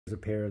A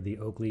pair of the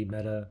Oakley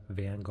Meta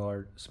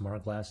Vanguard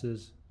smart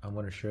glasses. I'm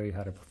going to show you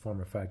how to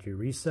perform a factory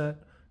reset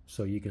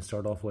so you can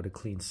start off with a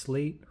clean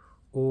slate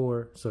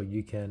or so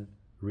you can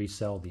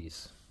resell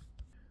these.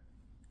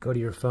 Go to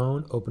your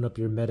phone, open up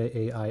your Meta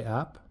AI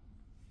app.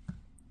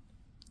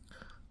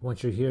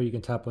 Once you're here, you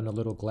can tap on the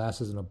little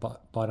glasses in the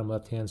bottom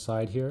left hand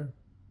side here,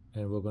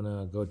 and we're going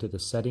to go to the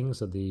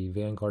settings of the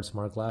Vanguard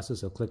smart glasses.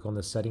 So click on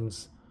the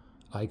settings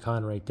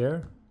icon right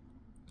there.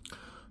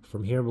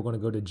 From here, we're going to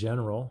go to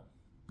general.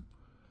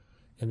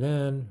 And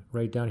then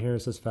right down here it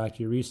says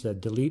factory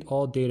reset. Delete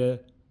all data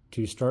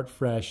to start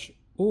fresh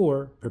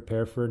or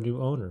prepare for a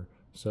new owner.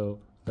 So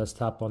let's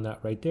tap on that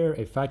right there.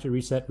 A factory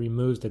reset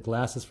removes the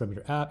glasses from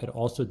your app. It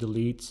also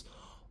deletes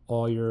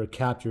all your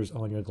captures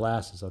on your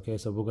glasses. Okay,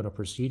 so we're going to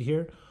proceed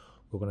here.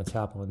 We're going to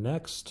tap on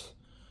next.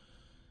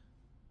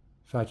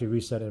 Factory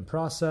reset in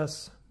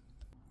process.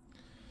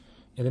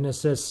 And then it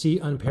says see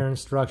unpair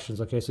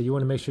instructions. Okay, so you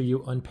want to make sure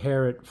you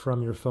unpair it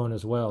from your phone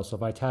as well. So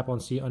if I tap on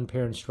see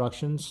unpair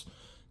instructions,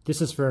 this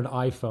is for an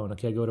iPhone.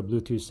 Okay, go to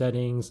Bluetooth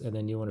settings, and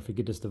then you want to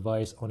forget this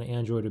device. On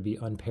Android, it would be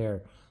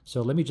unpair.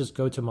 So let me just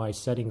go to my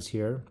settings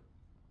here.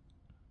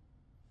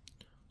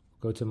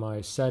 Go to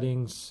my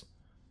settings,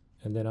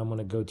 and then I'm going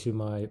to go to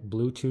my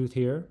Bluetooth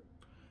here.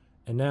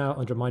 And now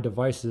under my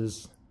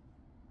devices,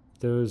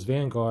 those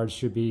Vanguards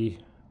should be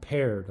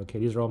paired. Okay,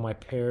 these are all my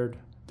paired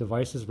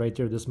devices right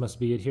there. This must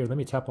be it here. Let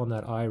me tap on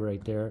that eye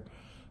right there.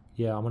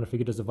 Yeah, I'm going to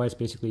forget this device,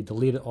 basically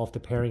delete it off the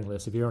pairing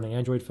list. If you're on an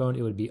Android phone,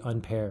 it would be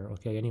unpair.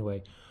 Okay,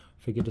 anyway,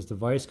 forget this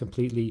device,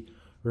 completely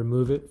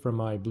remove it from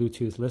my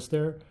Bluetooth list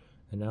there.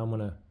 And now I'm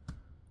going to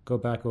go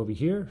back over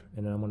here,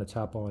 and then I'm going to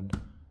tap on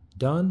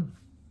done.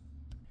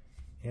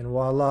 And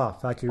voila,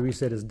 factory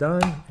reset is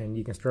done, and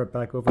you can start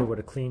back over with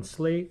a clean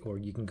slate, or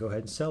you can go ahead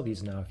and sell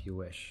these now if you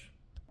wish.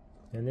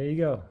 And there you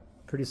go,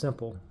 pretty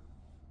simple.